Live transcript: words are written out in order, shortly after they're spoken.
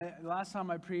last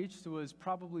time I preached was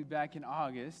probably back in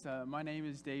August. My name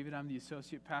is David. I'm the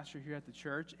associate pastor here at the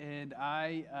church, and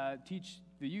I teach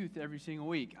the youth every single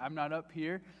week. I'm not up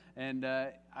here, and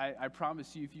I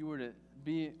promise you, if you were to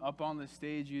be up on the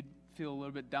stage, you'd feel a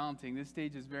little bit daunting. This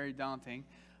stage is very daunting,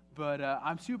 but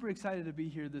I'm super excited to be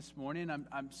here this morning.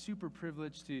 I'm super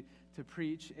privileged to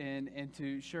preach and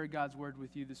to share God's word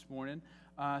with you this morning.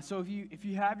 So if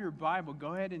you have your Bible,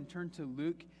 go ahead and turn to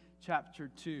Luke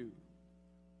chapter 2.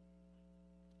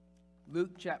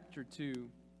 Luke chapter 2.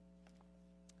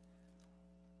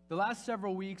 The last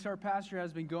several weeks, our pastor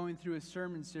has been going through a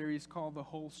sermon series called The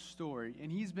Whole Story. And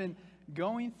he's been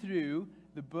going through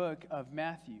the book of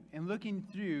Matthew and looking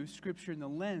through Scripture in the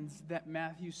lens that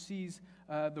Matthew sees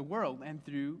the world and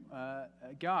through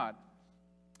God.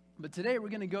 But today we're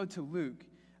going to go to Luke.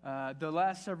 The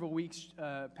last several weeks,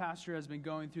 pastor has been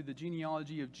going through the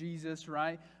genealogy of Jesus,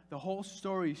 right? The whole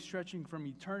story stretching from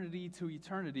eternity to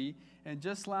eternity. And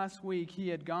just last week, he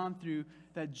had gone through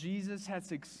that Jesus had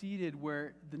succeeded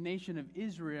where the nation of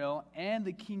Israel and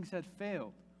the kings had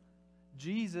failed.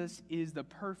 Jesus is the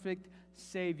perfect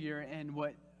Savior, and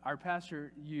what our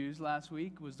pastor used last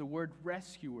week was the word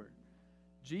rescuer.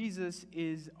 Jesus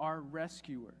is our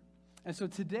rescuer. And so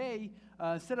today,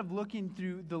 instead of looking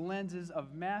through the lenses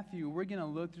of Matthew, we're going to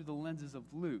look through the lenses of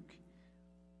Luke.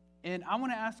 And I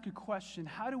want to ask a question.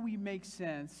 How do we make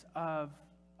sense of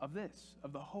this,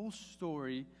 of the whole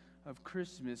story of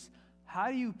Christmas?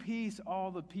 How do you piece all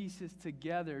the pieces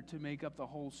together to make up the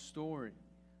whole story?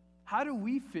 How do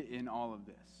we fit in all of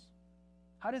this?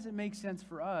 How does it make sense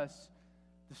for us,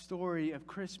 the story of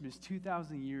Christmas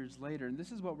 2,000 years later? And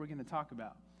this is what we're going to talk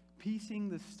about, piecing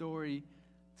the story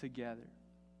together.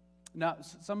 Now,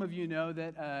 some of you know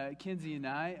that Kinsey and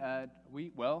I,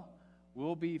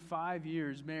 we'll be 5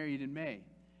 years married in May.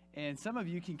 And some of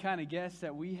you can kind of guess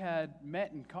that we had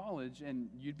met in college, and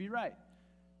you'd be right.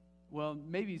 Well,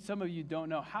 maybe some of you don't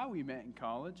know how we met in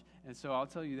college, and so I'll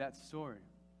tell you that story.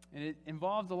 And it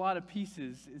involves a lot of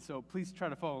pieces, and so please try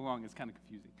to follow along. It's kind of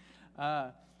confusing.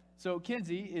 So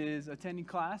Kinsey is attending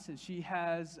class, and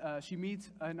she meets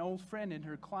an old friend in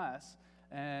her class,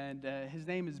 and his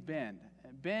name is Ben.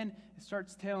 And Ben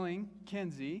starts telling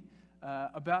Kinsey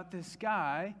about this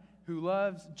guy who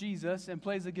loves Jesus and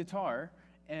plays the guitar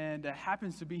and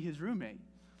happens to be his roommate.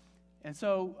 And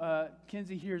so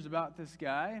Kinsey hears about this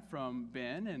guy from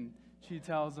Ben, and she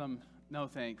tells him, no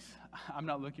thanks, I'm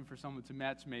not looking for someone to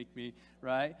matchmake me,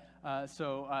 right?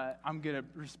 So I'm going to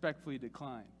respectfully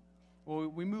decline. Well,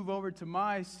 we move over to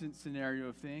my scenario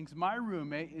of things. My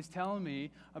roommate is telling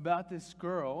me about this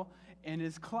girl in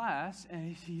his class,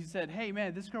 and he said, hey,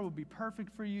 man, this girl would be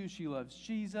perfect for you. She loves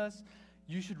Jesus.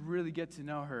 You should really get to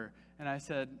know her. And I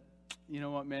said, you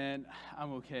know what, man,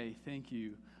 I'm okay, thank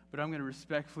you, but I'm going to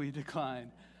respectfully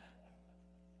decline.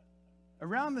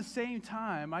 Around the same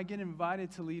time, I get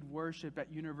invited to lead worship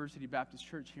at University Baptist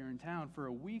Church here in town for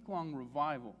a week-long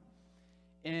revival.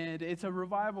 And it's a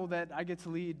revival that I get to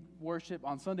lead worship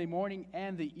on Sunday morning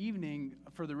and the evening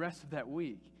for the rest of that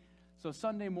week. So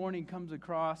Sunday morning comes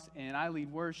across, and I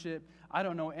lead worship. I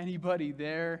don't know anybody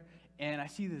there, and I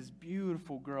see this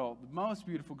beautiful girl, the most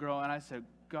beautiful girl, and I said,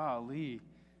 golly,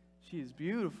 she is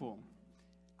beautiful.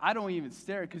 I don't even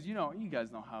stare, because you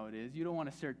guys know how it is. You don't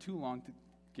want to stare too long to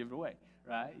give it away,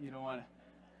 right? You don't want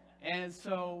to. And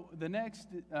so the next,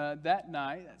 that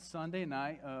Sunday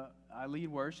night, I lead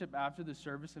worship. After the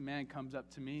service, a man comes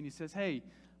up to me, and he says, hey,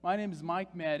 my name is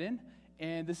Mike Madden,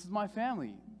 and this is my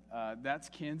family. That's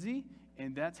Kinsey,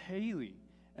 and that's Haley.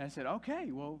 And I said,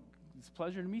 okay, well, it's a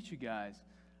pleasure to meet you guys.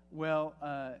 Well,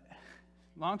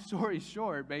 long story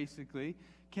short, basically,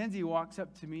 Kinsey walks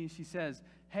up to me and she says,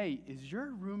 hey, is your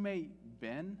roommate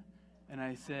Ben? And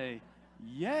I say,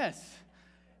 yes.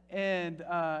 And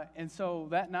so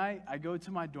that night, I go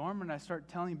to my dorm and I start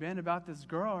telling Ben about this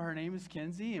girl. Her name is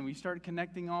Kinsey, and we start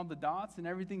connecting all the dots, and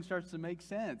everything starts to make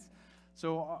sense.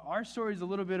 So our story is a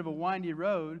little bit of a windy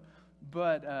road,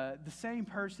 but the same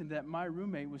person that my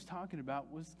roommate was talking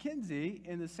about was Kinsey,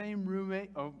 and the same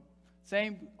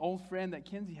old friend that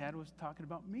Kinsey had was talking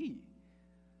about me.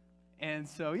 And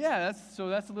so, yeah, that's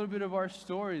a little bit of our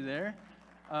story there.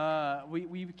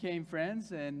 We became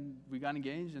friends, and we got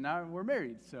engaged, and now we're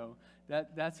married. So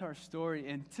that's our story.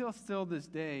 Until still this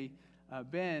day,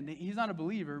 Ben, he's not a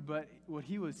believer, but what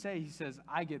he would say, he says,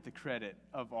 I get the credit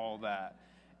of all that.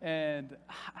 And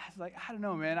I was like, I don't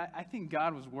know, man. I think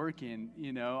God was working,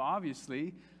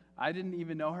 obviously. I didn't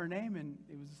even know her name, and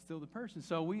it was still the person.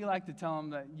 So we like to tell him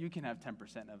that you can have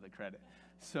 10% of the credit.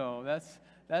 So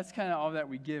that's kind of all that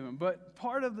we give him. But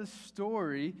part of the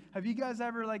story, have you guys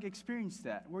ever experienced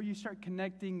that, where you start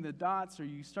connecting the dots, or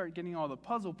you start getting all the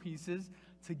puzzle pieces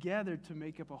together to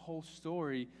make up a whole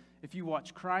story. If you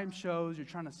watch crime shows, you're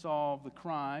trying to solve the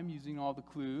crime using all the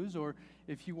clues. Or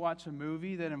if you watch a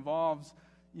movie that involves,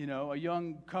 a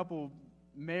young couple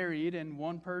married and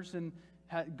one person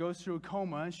goes through a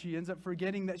coma and she ends up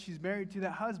forgetting that she's married to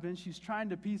that husband, she's trying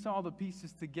to piece all the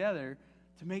pieces together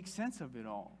to make sense of it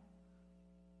all.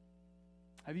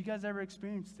 Have you guys ever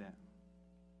experienced that?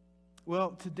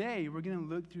 Well, today we're going to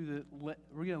look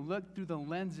through the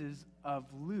lenses of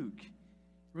Luke.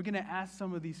 We're going to ask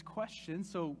some of these questions.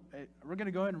 So we're going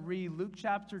to go ahead and read Luke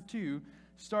chapter 2,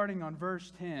 starting on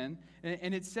verse 10.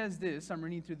 And it says this, I'm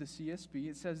reading through the CSB.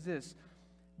 It says this,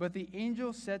 "But the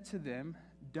angel said to them,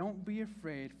 'Don't be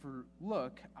afraid, for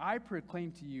look, I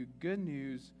proclaim to you good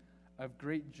news of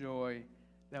great joy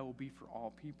that will be for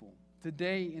all people.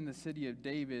 Today in the city of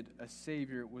David, a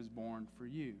Savior was born for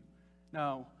you.'"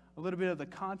 Now, a little bit of the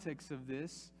context of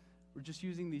this, we're just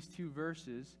using these two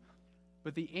verses.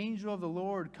 But the angel of the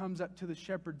Lord comes up to the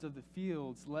shepherds of the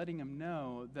fields, letting them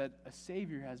know that a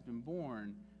Savior has been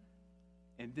born.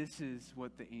 And this is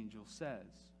what the angel says.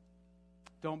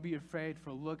 "Don't be afraid,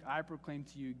 for look, I proclaim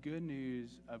to you good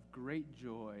news of great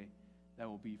joy that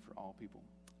will be for all people."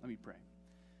 Let me pray.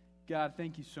 God,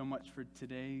 thank you so much for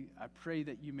today. I pray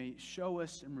that you may show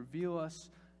us and reveal us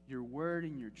your word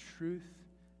and your truth.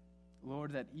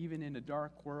 Lord, that even in a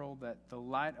dark world, that the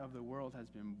light of the world has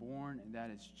been born, and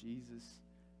that is Jesus.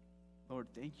 Lord,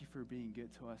 thank you for being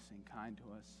good to us and kind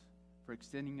to us, for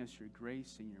extending us your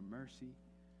grace and your mercy.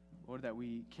 Lord, that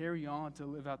we carry on to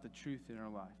live out the truth in our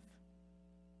life,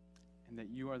 and that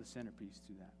you are the centerpiece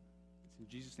to that. It's in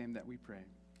Jesus' name that we pray.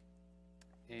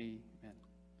 Amen.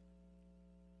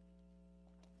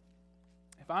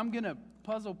 If I'm going to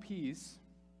puzzle piece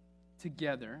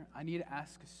together, I need to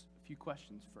ask a few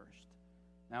questions first.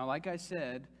 Now, like I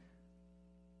said,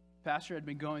 Pastor had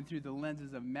been going through the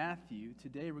lenses of Matthew.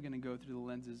 Today, we're going to go through the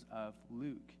lenses of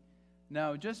Luke.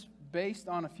 Now, just based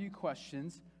on a few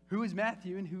questions, who is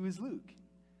Matthew and who is Luke?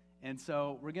 And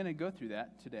so we're going to go through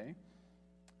that today.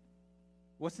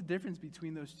 What's the difference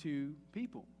between those two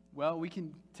people? Well, we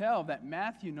can tell that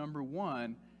Matthew, number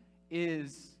one,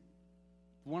 is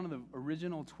one of the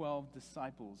original 12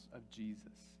 disciples of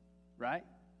Jesus, right?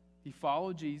 He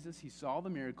followed Jesus. He saw the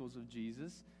miracles of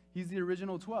Jesus. He's the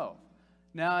original 12.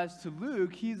 Now, as to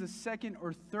Luke, he's a second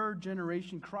or third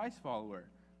generation Christ follower.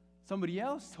 Somebody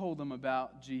else told him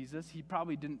about Jesus. He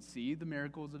probably didn't see the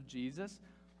miracles of Jesus.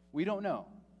 We don't know.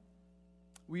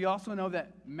 We also know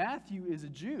that Matthew is a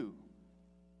Jew.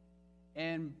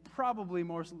 And probably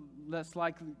less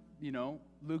likely,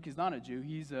 Luke is not a Jew.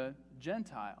 He's a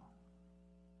Gentile.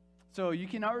 So you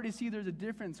can already see there's a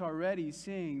difference already,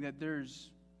 seeing that there's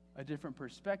a different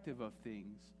perspective of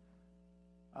things.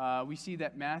 We see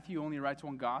that Matthew only writes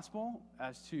one gospel,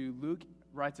 as to Luke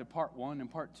writes a part 1 and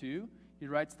part 2. He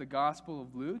writes the Gospel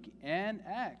of Luke and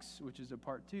Acts, which is a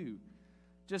part 2.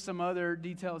 Just some other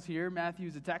details here. Matthew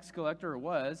is a tax collector, or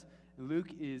was. And Luke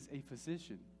is a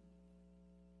physician.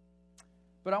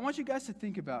 But I want you guys to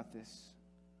think about this.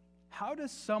 How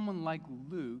does someone like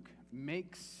Luke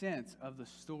make sense of the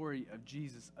story of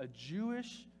Jesus, a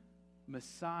Jewish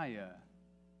Messiah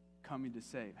coming to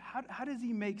save? How does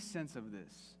he make sense of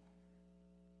this?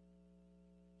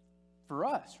 For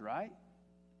us, right?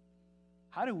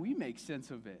 How do we make sense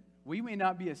of it? We may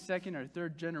not be a second or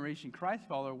third generation Christ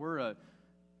follower. We're a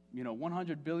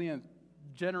 100 billionth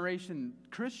generation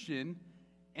Christian,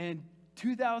 and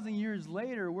 2,000 years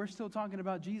later, we're still talking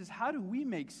about Jesus. How do we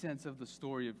make sense of the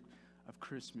story of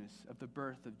Christmas, of the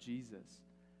birth of Jesus?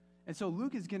 And so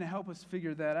Luke is going to help us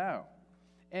figure that out.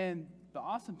 And the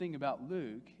awesome thing about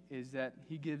Luke is that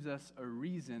he gives us a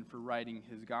reason for writing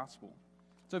his gospel.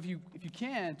 So if you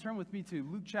can, turn with me to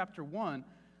Luke chapter 1.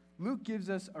 Luke gives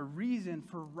us a reason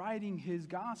for writing his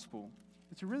gospel.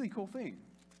 It's a really cool thing.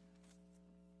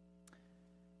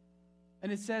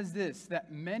 And it says this,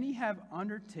 that many have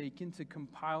undertaken to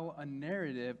compile a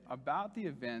narrative about the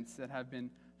events that have been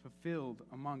fulfilled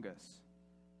among us,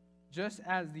 just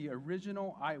as the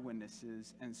original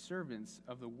eyewitnesses and servants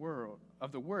of the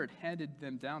word handed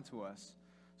them down to us.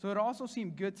 So it also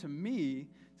seemed good to me,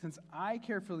 since I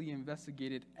carefully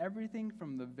investigated everything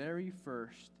from the very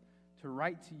first, to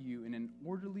write to you in an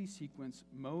orderly sequence,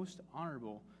 most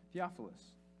honorable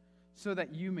Theophilus, so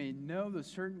that you may know the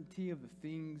certainty of the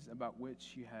things about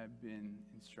which you have been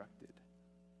instructed.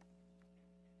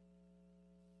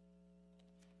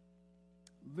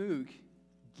 Luke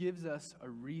gives us a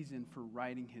reason for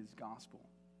writing his gospel.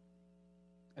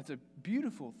 It's a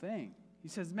beautiful thing. He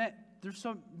says, man, there's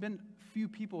been few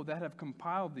people that have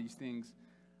compiled these things,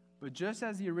 but just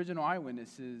as the original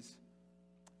eyewitnesses,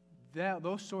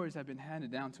 those stories have been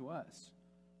handed down to us.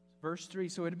 Verse 3,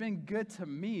 so it had been good to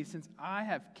me since I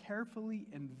have carefully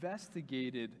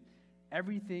investigated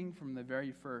everything from the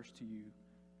very first to you,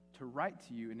 to write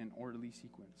to you in an orderly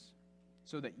sequence,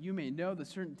 so that you may know the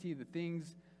certainty of the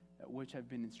things which have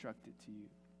been instructed to you.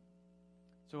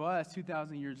 So us,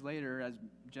 2,000 years later, as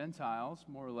Gentiles,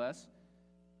 more or less,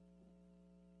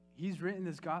 he's written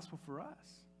this gospel for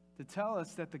us to tell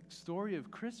us that the story of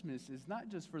Christmas is not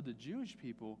just for the Jewish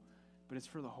people, but it's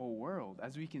for the whole world.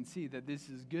 As we can see that this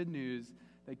is good news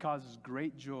that causes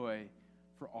great joy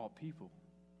for all people.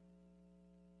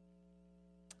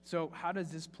 So how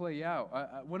does this play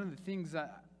out? One of the things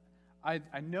that I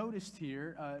noticed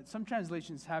here, some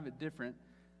translations have it different,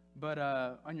 but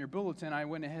on your bulletin, I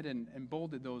went ahead and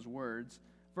bolded those words.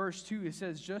 Verse 2, it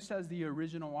says, just as the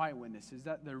original eyewitnesses.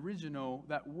 That the original,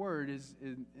 that word is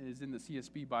in the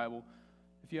CSB Bible.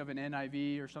 If you have an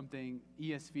NIV or something,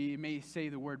 ESV, it may say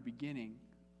the word beginning.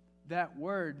 That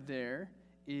word there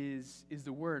is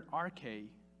the word arche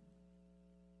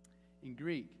in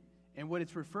Greek. And what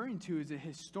it's referring to is a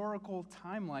historical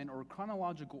timeline or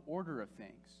chronological order of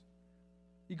things.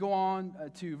 You go on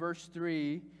to verse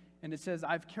 3, and it says,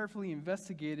 I've carefully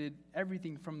investigated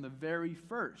everything from the very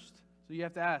first. So you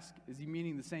have to ask, is he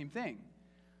meaning the same thing?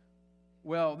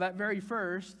 Well, that very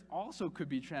first also could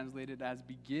be translated as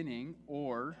beginning,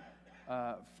 or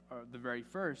the very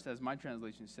first, as my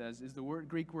translation says, is the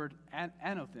Greek word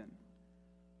anothen,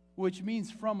 which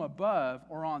means from above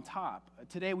or on top.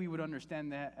 Today we would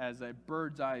understand that as a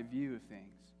bird's eye view of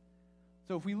things.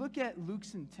 So if we look at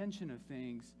Luke's intention of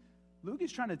things, Luke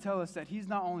is trying to tell us that he's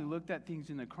not only looked at things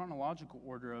in the chronological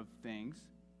order of things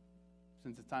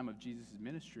since the time of Jesus'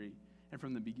 ministry and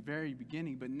from the very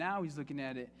beginning, but now he's looking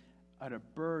at it at a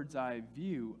bird's eye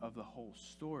view of the whole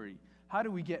story. How do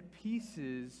we get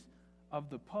pieces of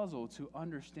the puzzle to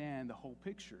understand the whole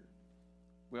picture?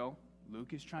 Well,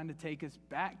 Luke is trying to take us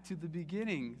back to the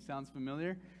beginning. Sounds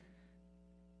familiar?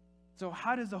 So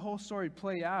how does the whole story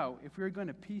play out? If we're going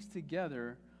to piece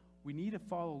together, we need to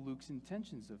follow Luke's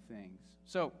intentions of things.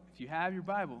 So if you have your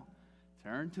Bible,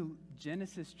 turn to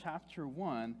Genesis chapter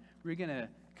 1. We're going to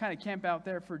kind of camp out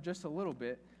there for just a little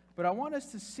bit. But I want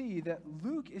us to see that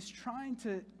Luke is trying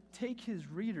to take his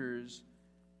readers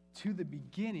to the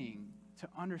beginning to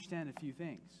understand a few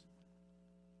things.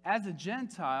 As a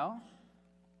Gentile,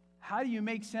 how do you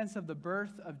make sense of the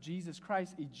birth of Jesus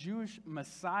Christ, a Jewish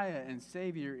Messiah and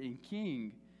Savior and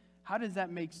King? How does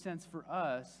that make sense for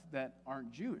us that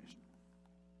aren't Jewish?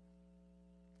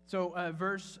 So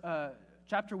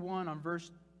chapter 1 on verse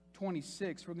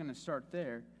 26, we're going to start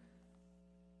there.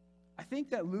 I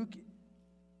think that Luke,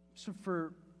 so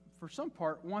for some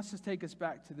part, wants to take us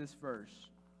back to this verse.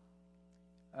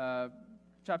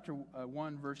 Chapter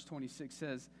 1, verse 26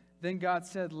 says, Then God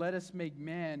said, Let us make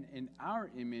man in our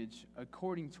image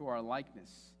according to our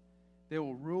likeness. They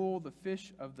will rule the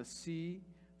fish of the sea,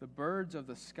 the birds of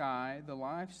the sky, the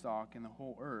livestock, and the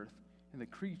whole earth, and the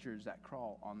creatures that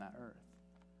crawl on that earth.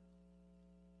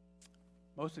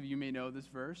 Most of you may know this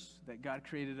verse, that God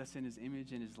created us in his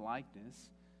image and his likeness.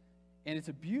 And it's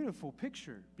a beautiful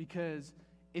picture because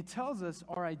it tells us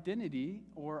our identity,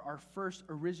 or our first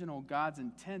original God's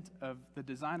intent of the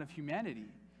design of humanity,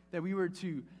 that we were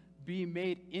to be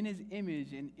made in his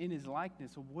image and in his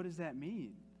likeness. So what does that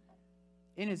mean?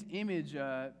 In his image,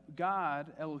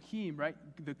 God, Elohim, right?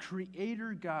 The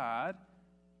creator God,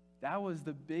 that was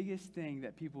the biggest thing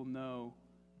that people know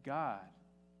God.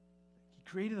 He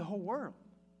created the whole world.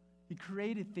 He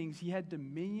created things. He had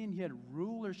dominion. He had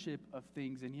rulership of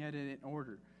things, and he had it in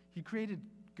order. He created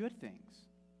good things.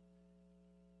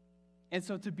 And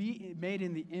so to be made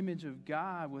in the image of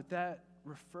God, what that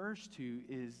refers to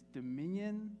is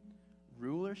dominion,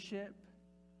 rulership,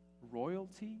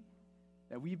 royalty,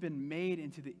 that we've been made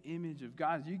into the image of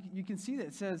God. You can see that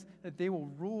it says that they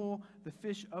will rule the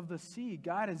fish of the sea.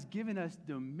 God has given us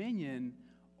dominion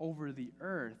over the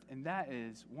earth, and that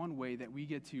is one way that we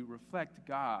get to reflect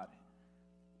God.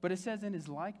 But it says in his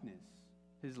likeness,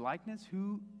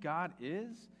 who God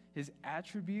is, his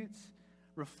attributes,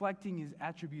 reflecting his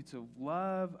attributes of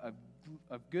love,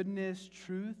 of goodness,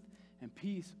 truth, and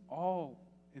peace, all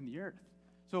in the earth.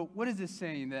 So what is this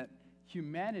saying? That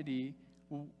humanity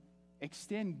will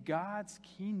extend God's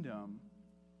kingdom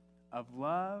of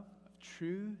love, of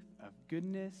truth, of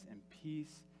goodness, and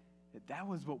peace. That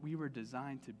was what we were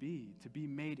designed to be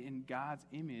made in God's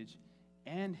image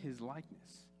and his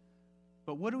likeness.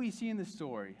 But what do we see in the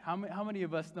story? How many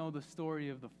of us know the story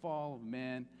of the fall of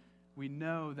man? We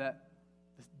know that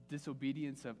the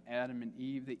disobedience of Adam and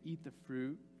Eve, they eat the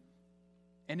fruit.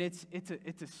 And it's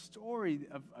a story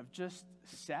of just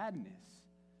sadness.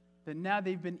 that now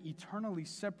they've been eternally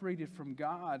separated from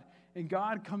God. And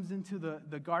God comes into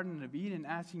the Garden of Eden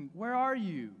asking, where are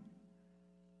you?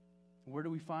 Where do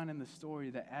we find in the story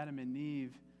that Adam and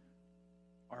Eve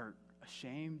are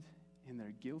ashamed and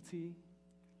they're guilty?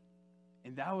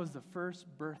 And that was the first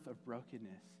birth of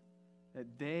brokenness, that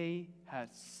they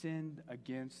had sinned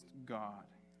against God.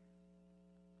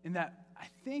 And that I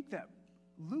think that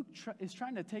Luke is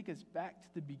trying to take us back to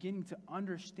the beginning to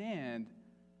understand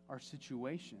our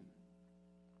situation.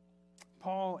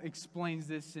 Paul explains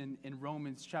this in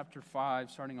Romans chapter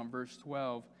 5, starting on verse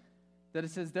 12, that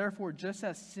it says, therefore, just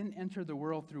as sin entered the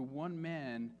world through one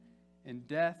man, and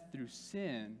death through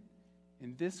sin,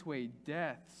 in this way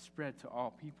death spread to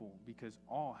all people, because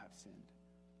all have sinned.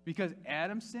 Because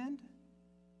Adam sinned,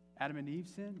 Adam and Eve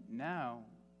sinned, now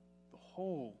the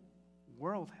whole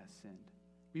world has sinned.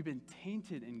 We've been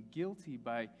tainted and guilty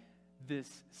by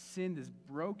this sin, this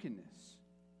brokenness.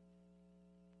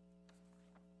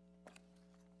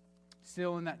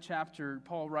 Still in that chapter,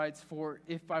 Paul writes, for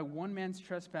if by one man's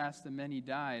trespass the many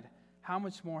died, how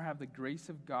much more have the grace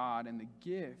of God and the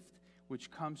gift which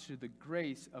comes through the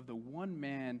grace of the one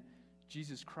man,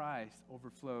 Jesus Christ,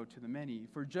 overflowed to the many?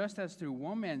 For just as through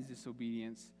one man's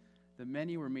disobedience the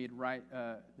many were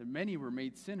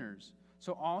made sinners,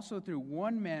 so also through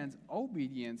one man's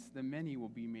obedience the many will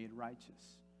be made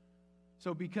righteous.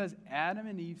 So because Adam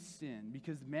and Eve sinned,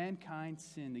 because mankind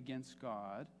sinned against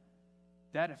God,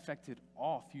 that affected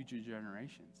all future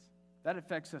generations. That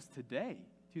affects us today,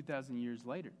 2,000 years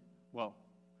later. Well,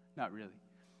 not really.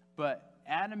 But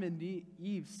Adam and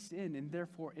Eve sinned, and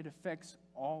therefore it affects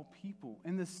all people.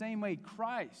 In the same way,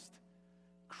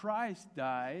 Christ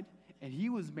died, and he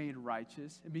was made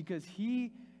righteous. And because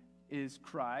he is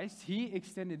Christ, he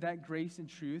extended that grace and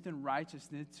truth and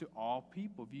righteousness to all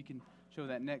people. If you can show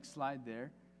that next slide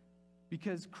there.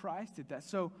 Because Christ did that.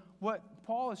 So what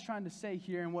Paul is trying to say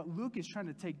here, and what Luke is trying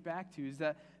to take back to, is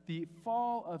that the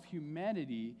fall of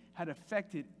humanity had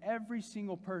affected every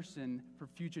single person for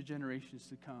future generations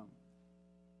to come.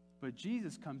 But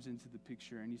Jesus comes into the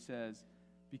picture and he says,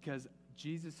 because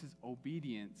Jesus'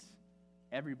 obedience,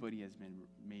 everybody has been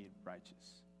made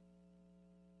righteous.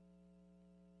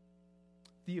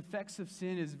 The effects of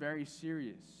sin is very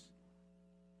serious.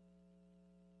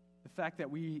 The fact that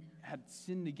we had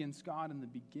sinned against God in the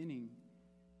beginning,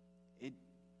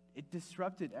 it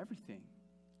disrupted everything.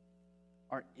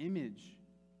 Our image,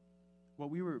 what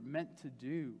we were meant to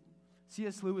do.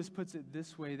 C.S. Lewis puts it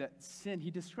this way, that sin,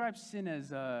 he describes sin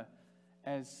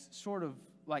as sort of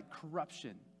like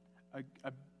corruption,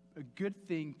 a good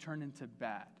thing turned into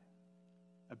bad,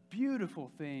 a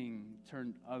beautiful thing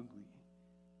turned ugly,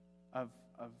 of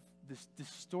this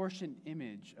distortion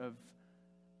image of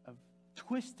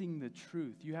twisting the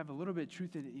truth. You have a little bit of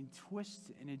truth and it twists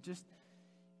it, and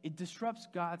it disrupts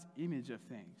God's image of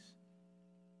things.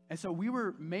 And so we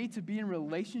were made to be in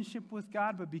relationship with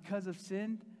God, but because of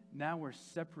sin, now we're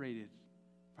separated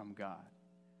from God.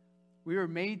 We were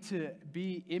made to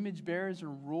be image bearers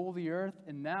and rule the earth,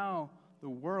 and now the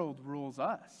world rules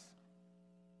us.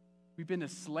 We've been a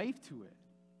slave to it.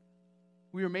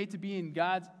 We were made to be in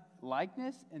God's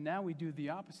likeness, and now we do the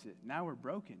opposite. Now we're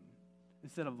broken.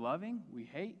 Instead of loving, we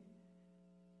hate.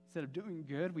 Instead of doing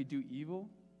good, we do evil.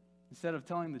 Instead of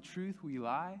telling the truth, we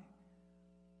lie.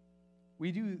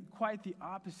 We do quite the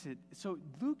opposite. So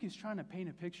Luke is trying to paint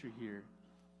a picture here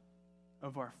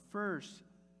of our first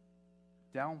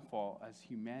downfall as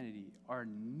humanity, our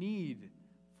need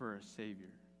for a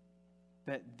Savior.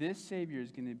 That this Savior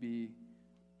is going to be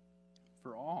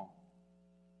for all.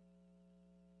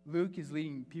 Luke is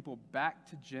leading people back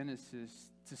to Genesis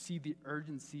to see the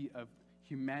urgency of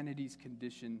humanity's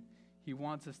condition. He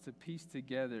wants us to piece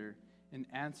together and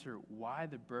answer why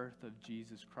the birth of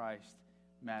Jesus Christ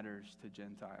matters to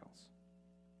Gentiles.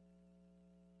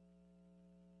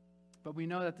 But we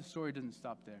know that the story doesn't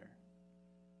stop there.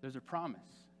 There's a promise.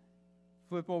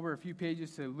 Flip over a few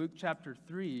pages to Luke chapter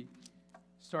 3,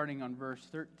 starting on verse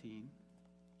 13.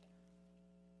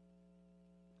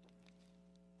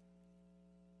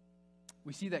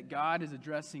 We see that God is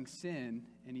addressing sin,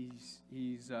 and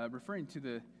he's referring to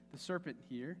the serpent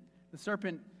here. The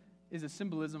serpent is a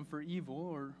symbolism for evil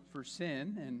or for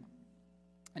sin,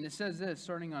 and it says this,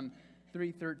 starting on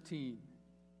 3:13.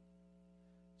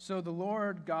 So the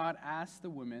Lord God asked the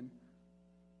woman,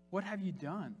 "What have you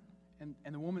done?" And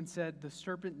the woman said, "The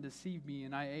serpent deceived me,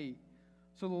 and I ate."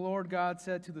 So the Lord God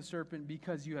said to the serpent,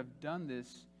 "Because you have done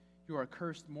this, you are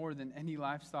cursed more than any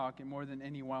livestock and more than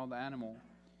any wild animal.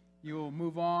 You will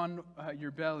move on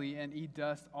your belly and eat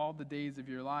dust all the days of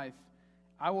your life.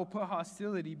 I will put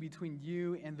hostility between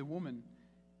you and the woman,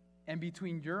 and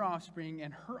between your offspring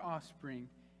and her offspring.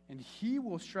 and he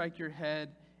will strike your head,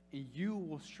 and you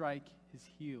will strike his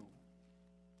heel.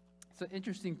 It's an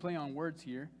interesting play on words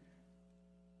here.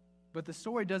 But the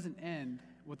story doesn't end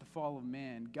with the fall of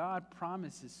man. God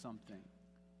promises something.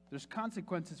 There's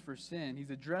consequences for sin. He's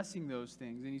addressing those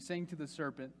things, and he's saying to the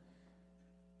serpent,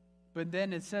 but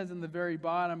then it says in the very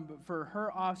bottom, but for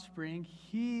her offspring,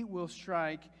 he will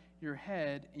strike your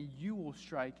head, and you will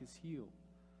strike his heel.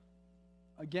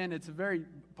 Again, it's a very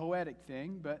poetic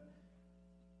thing, but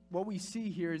what we see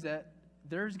here is that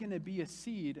there's going to be a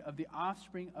seed of the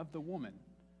offspring of the woman.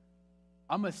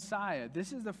 A Messiah.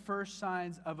 This is the first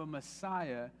signs of a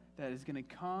Messiah that is going to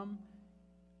come,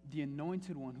 the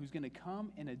anointed one who's going to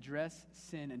come and address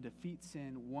sin and defeat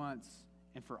sin once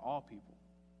and for all people.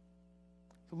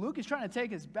 So Luke is trying to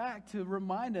take us back to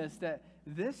remind us that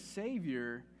this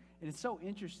Savior, and it's so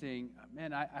interesting,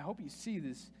 man, I hope you see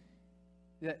this,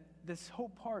 that this whole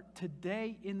part,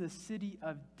 today in the city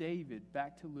of David,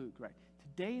 back to Luke, right?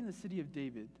 Today in the city of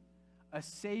David, a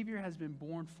Savior has been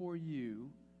born for you,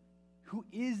 who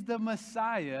is the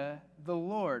Messiah, the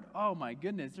Lord. Oh my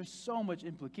goodness, there's so much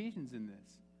implications in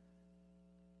this.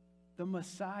 The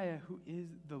Messiah who is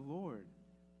the Lord.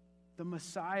 The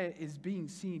Messiah is being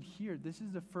seen here. This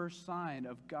is the first sign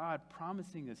of God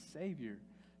promising a Savior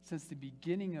since the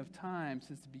beginning of time,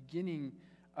 since the beginning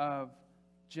of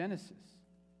Genesis.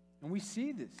 And we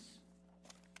see this.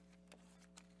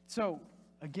 So,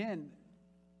 again,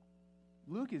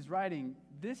 Luke is writing,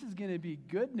 this is going to be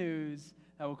good news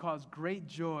that will cause great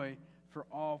joy for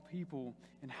all people.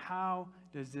 And how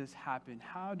does this happen?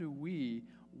 How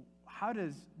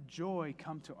does joy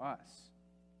come to us?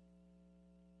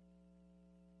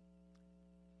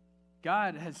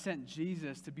 God has sent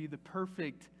Jesus to be the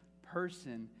perfect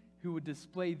person who would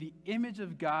display the image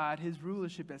of God, his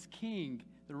rulership as king,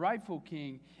 the rightful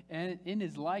king, and in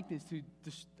his likeness to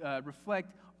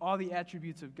reflect all the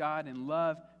attributes of God in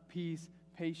love, peace,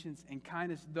 patience, and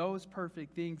kindness, those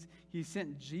perfect things. He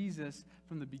sent Jesus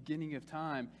from the beginning of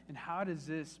time. And how does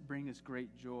this bring us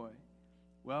great joy?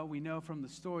 Well, we know from the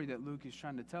story that Luke is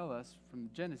trying to tell us from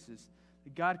Genesis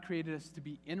that God created us to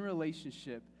be in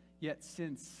relationship, yet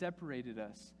sin separated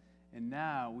us, and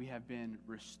now we have been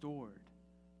restored.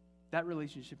 That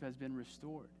relationship has been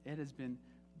restored. It has been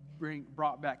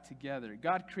brought back together.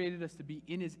 God created us to be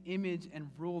in his image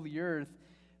and rule the earth.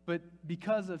 But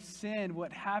because of sin,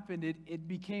 what happened, it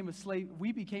became a slave.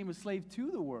 We became a slave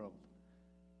to the world,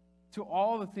 to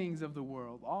all the things of the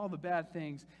world, all the bad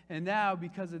things. And now,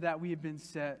 because of that, we have been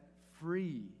set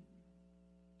free.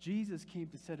 Jesus came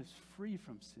to set us free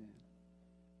from sin.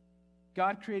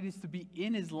 God created us to be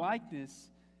in his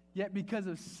likeness, yet because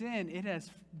of sin, it has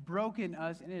broken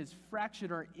us and it has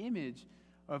fractured our image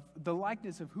of the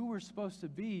likeness of who we're supposed to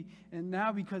be. And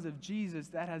now, because of Jesus,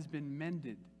 that has been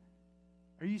mended.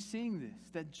 Are you seeing this?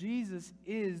 That Jesus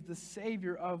is the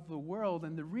Savior of the world,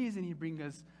 and the reason he brings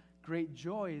us great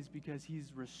joy is because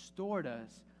he's restored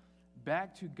us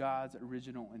back to God's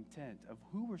original intent of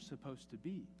who we're supposed to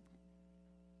be.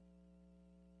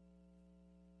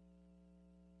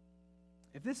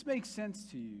 If this makes sense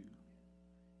to you,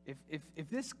 if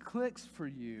this clicks for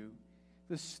you,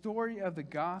 the story of the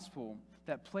gospel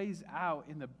that plays out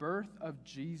in the birth of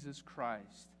Jesus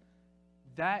Christ,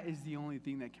 that is the only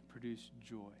thing that can produce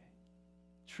joy.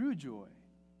 True joy.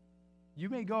 You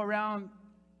may go around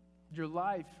your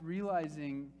life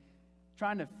realizing,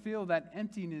 trying to fill that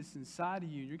emptiness inside of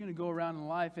you. You're going to go around in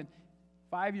life and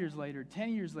 5 years later,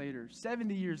 10 years later,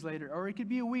 70 years later, or it could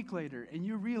be a week later, and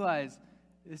you realize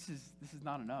this is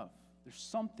not enough. There's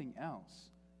something else.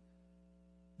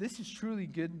 This is truly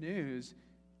good news.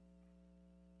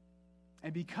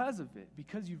 And because of it,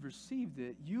 because you've received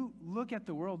it, you look at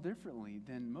the world differently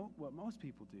than what most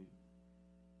people do.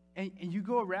 And you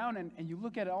go around and you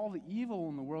look at all the evil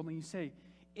in the world and you say,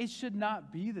 it should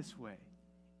not be this way.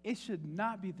 It should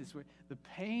not be this way. The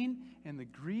pain and the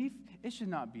grief, it should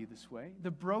not be this way.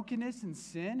 The brokenness and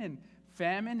sin and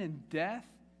famine and death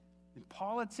and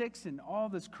politics and all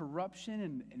this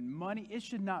corruption and money, it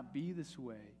should not be this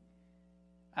way.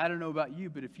 I don't know about you,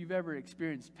 but if you've ever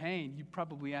experienced pain, you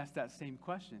probably ask that same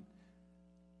question.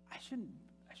 I shouldn't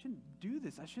do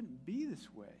this. I shouldn't be this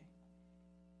way.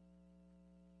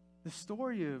 The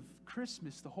story of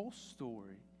Christmas, the whole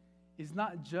story, is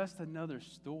not just another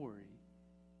story.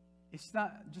 It's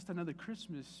not just another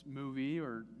Christmas movie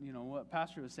or, what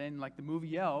Pastor was saying, like the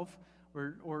movie Elf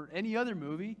or any other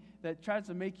movie that tries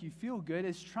to make you feel good.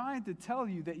 It's trying to tell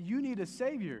you that you need a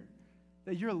Savior,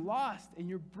 that you're lost and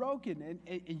you're broken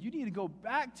and you need to go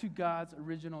back to God's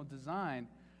original design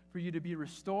for you to be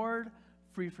restored,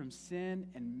 free from sin,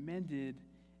 and mended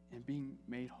and being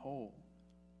made whole.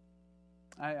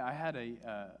 I had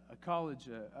a college,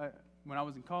 when I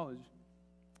was in college,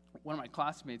 one of my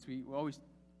classmates, we always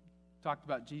talked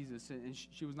about Jesus, and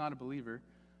she was not a believer.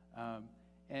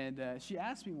 And she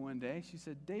asked me one day, she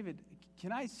said, David,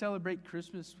 can I celebrate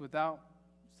Christmas without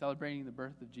celebrating the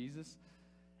birth of Jesus?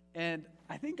 And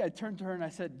I think I turned to her and I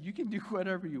said, you can do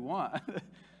whatever you want.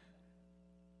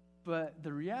 But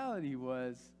the reality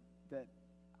was that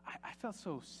I felt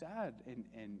so sad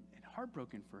and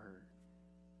heartbroken for her.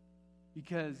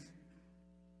 Because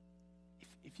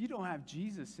if you don't have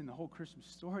Jesus in the whole Christmas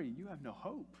story, you have no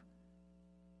hope.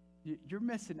 You're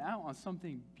missing out on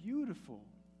something beautiful,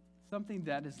 something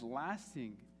that is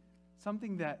lasting,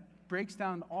 something that breaks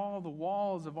down all the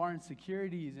walls of our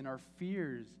insecurities and our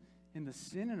fears and the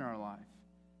sin in our life.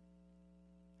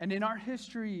 And in our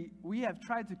history, we have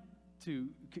tried to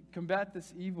combat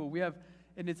this evil. We have,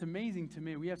 and it's amazing to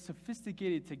me, we have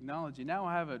sophisticated technology. Now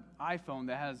I have an iPhone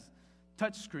that has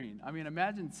touchscreen. I mean,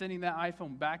 imagine sending that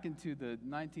iPhone back into the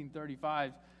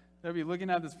 1935s. They'll be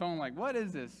looking at this phone like, what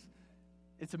is this?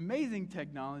 It's amazing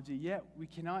technology, yet we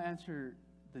cannot answer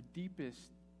the deepest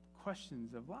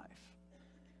questions of life.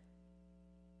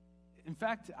 In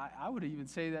fact, I would even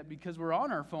say that because we're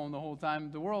on our phone the whole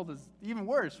time, the world is even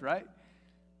worse, right?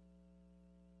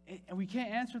 And we can't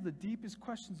answer the deepest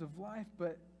questions of life,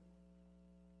 but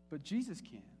Jesus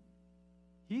can.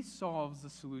 He solves the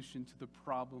solution to the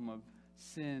problem of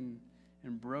sin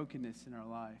and brokenness in our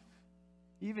life.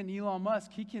 Even Elon Musk,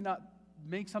 he cannot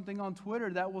make something on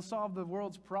Twitter that will solve the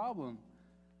world's problem.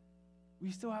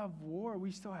 We still have war,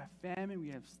 we still have famine,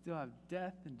 we still have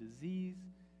death and disease.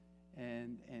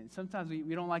 And sometimes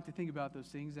we don't like to think about those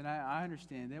things, and I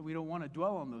understand that. We don't want to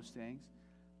dwell on those things.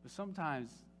 But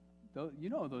sometimes,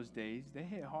 those days, they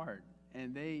hit hard,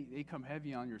 and they come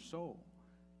heavy on your soul.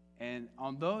 And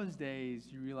on those days,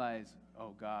 you realize,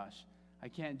 oh gosh, I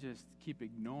can't just keep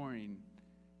ignoring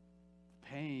the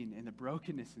pain and the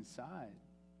brokenness inside.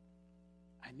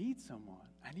 I need someone.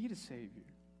 I need a Savior.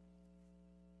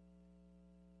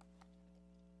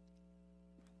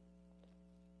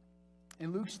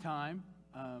 In Luke's time,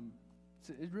 it's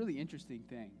a really interesting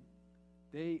thing.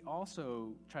 They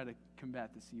also try to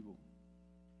combat this evil.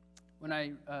 When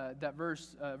that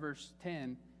verse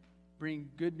 10, bring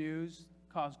good news,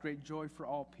 cause great joy for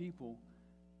all people.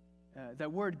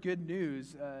 That word good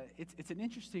news, it's an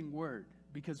interesting word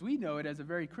because we know it as a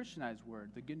very Christianized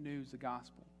word, the good news, the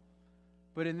gospel.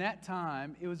 But in that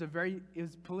time, it was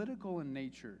political in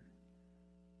nature.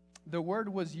 The word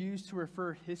was used to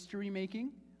refer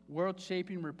history-making,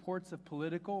 world-shaping reports of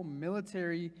political,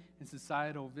 military, and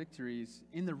societal victories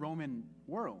in the Roman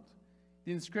world.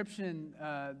 The inscription,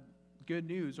 good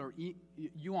news, or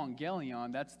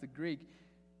euangelion, that's the Greek,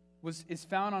 is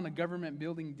found on a government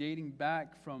building dating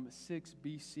back from 6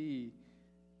 BC,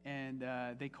 and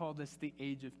they call this the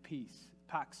Age of Peace,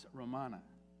 Pax Romana.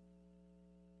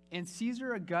 And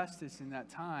Caesar Augustus in that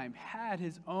time had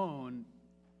his own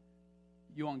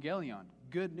euangelion,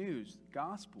 good news,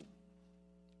 gospel.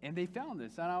 And they found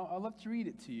this, and I'd love to read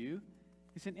it to you.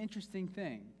 It's an interesting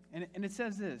thing. And it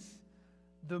says this,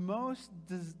 the most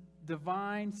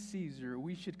divine Caesar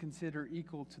we should consider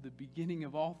equal to the beginning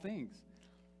of all things.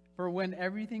 For when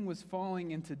everything was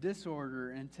falling into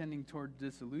disorder and tending toward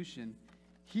dissolution,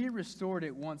 he restored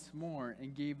it once more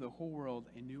and gave the whole world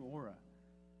a new aura.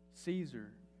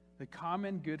 Caesar, the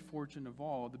common good fortune of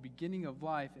all, the beginning of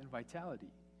life and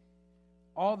vitality.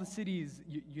 All the cities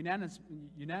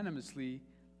unanimously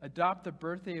adopt the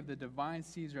birthday of the divine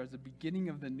Caesar as the beginning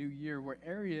of the new year, where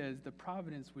area is the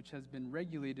providence which has been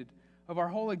regulated of our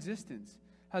whole existence,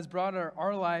 has brought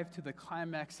our life to the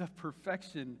climax of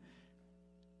perfection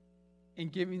in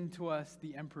giving to us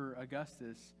the Emperor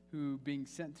Augustus, who, being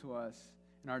sent to us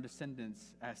and our descendants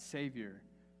as Savior,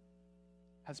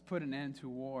 has put an end to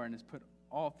war and has put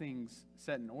all things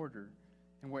set in order.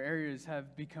 And where areas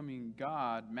have becoming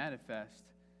God manifest,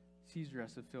 Caesar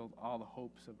has fulfilled all the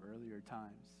hopes of earlier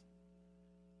times.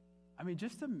 I mean,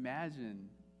 just imagine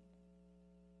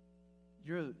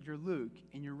you're Luke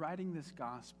and you're writing this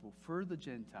gospel for the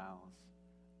Gentiles.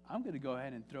 I'm going to go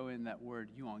ahead and throw in that word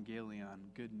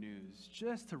euangelion, good news,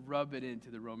 just to rub it into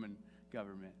the Roman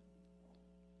government.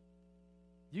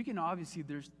 You can obviously,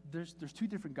 there's two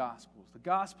different gospels, the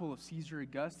gospel of Caesar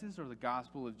Augustus or the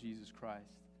gospel of Jesus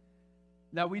Christ.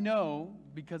 Now we know,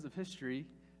 because of history,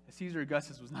 that Caesar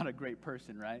Augustus was not a great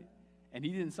person, right? And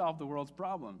he didn't solve the world's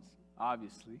problems,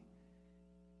 obviously.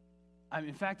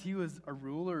 In fact, he was a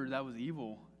ruler that was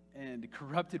evil and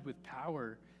corrupted with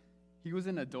power. He was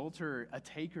an adulterer, a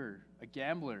taker, a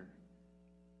gambler.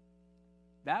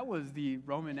 That was the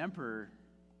Roman emperor.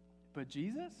 But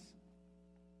Jesus,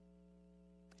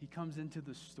 he comes into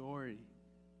the story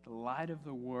the light of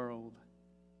the world,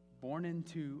 born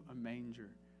into a manger,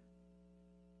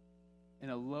 in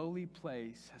a lowly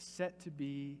place, set to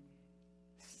be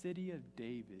city of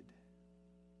David,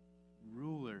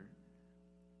 ruler,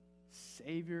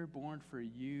 Savior born for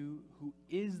you, who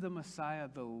is the Messiah,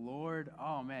 the Lord.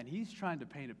 Oh man, he's trying to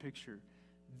paint a picture.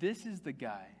 This is the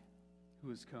guy who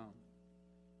has come.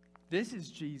 This is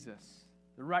Jesus,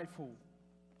 the rightful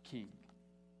King.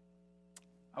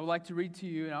 I would like to read to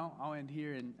you, and I'll end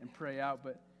here and pray out,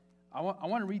 but I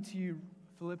want to read to you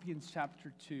Philippians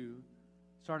chapter 2,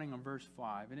 starting on verse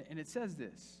 5. And it says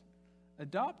this: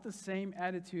 adopt the same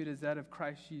attitude as that of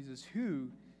Christ Jesus, who,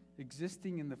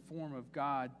 existing in the form of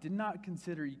God, did not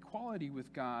consider equality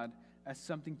with God as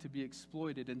something to be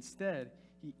exploited. Instead,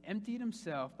 he emptied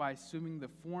himself by assuming the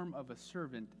form of a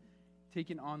servant,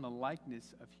 taking on the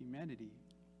likeness of humanity.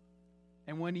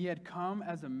 And when he had come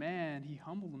as a man, he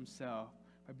humbled himself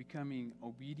by becoming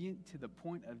obedient to the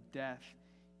point of death,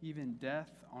 even death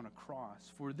on a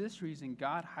cross. For this reason,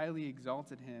 God highly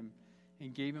exalted him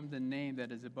and gave him the name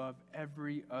that is above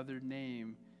every other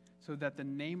name, so that the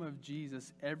name of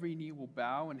Jesus, every knee will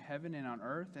bow in heaven and on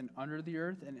earth and under the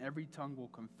earth, and every tongue will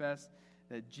confess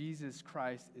that Jesus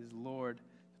Christ is Lord,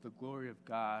 to the glory of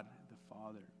God the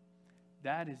Father.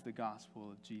 That is the gospel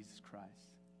of Jesus Christ.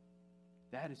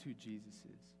 That is who Jesus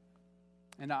is.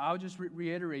 And I'll just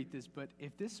reiterate this, but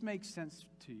if this makes sense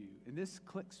to you, and this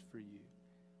clicks for you,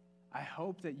 I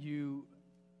hope that you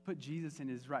put Jesus in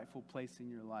his rightful place in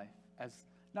your life as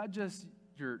not just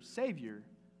your Savior,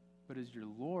 but as your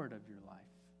Lord of your life.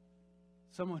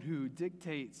 Someone who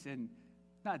dictates, and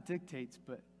not dictates,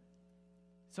 but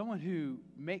someone who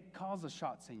calls the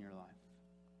shots in your life.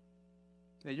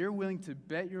 That you're willing to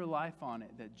bet your life on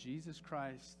it, that Jesus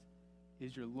Christ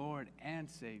is your Lord and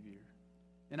Savior.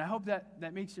 And I hope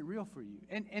that makes it real for you.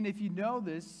 And if you know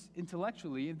this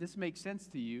intellectually, if this makes sense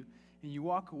to you, and you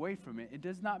walk away from it, it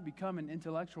does not become an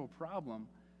intellectual problem.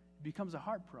 It becomes a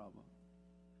heart problem.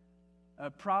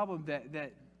 A problem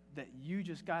that you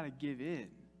just got to give in.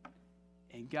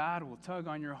 And God will tug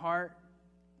on your heart.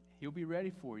 He'll be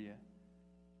ready for you.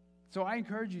 So I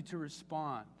encourage you to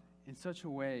respond in such a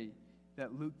way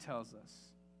that Luke tells us,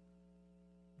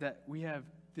 that we have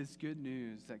this good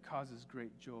news that causes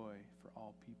great joy for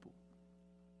all people.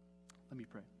 Let me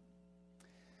pray.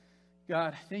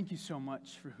 God, thank you so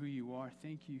much for who you are.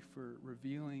 Thank you for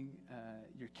revealing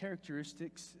your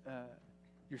characteristics,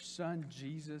 your Son,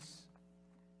 Jesus,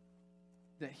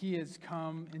 that he has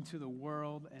come into the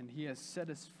world and he has set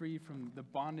us free from the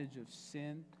bondage of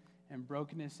sin and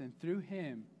brokenness. And through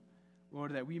him,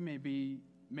 Lord, that we may be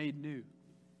made new.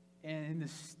 And in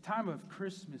this time of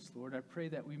Christmas, Lord, I pray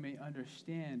that we may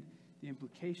understand the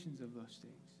implications of those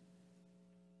things.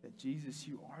 That Jesus,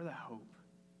 you are the hope.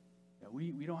 That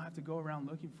we don't have to go around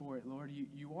looking for it, Lord.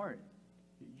 You are it.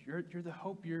 You're the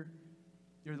hope. You're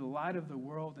the light of the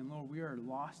world. And Lord, we are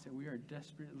lost and we are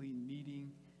desperately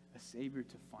needing a Savior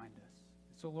to find us.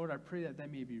 So, Lord, I pray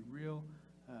that may be real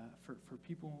for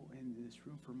people in this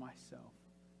room, for myself.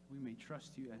 We may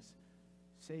trust you as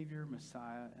Savior,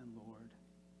 Messiah, and Lord.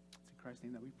 It's in Christ's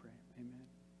name that we pray. Amen.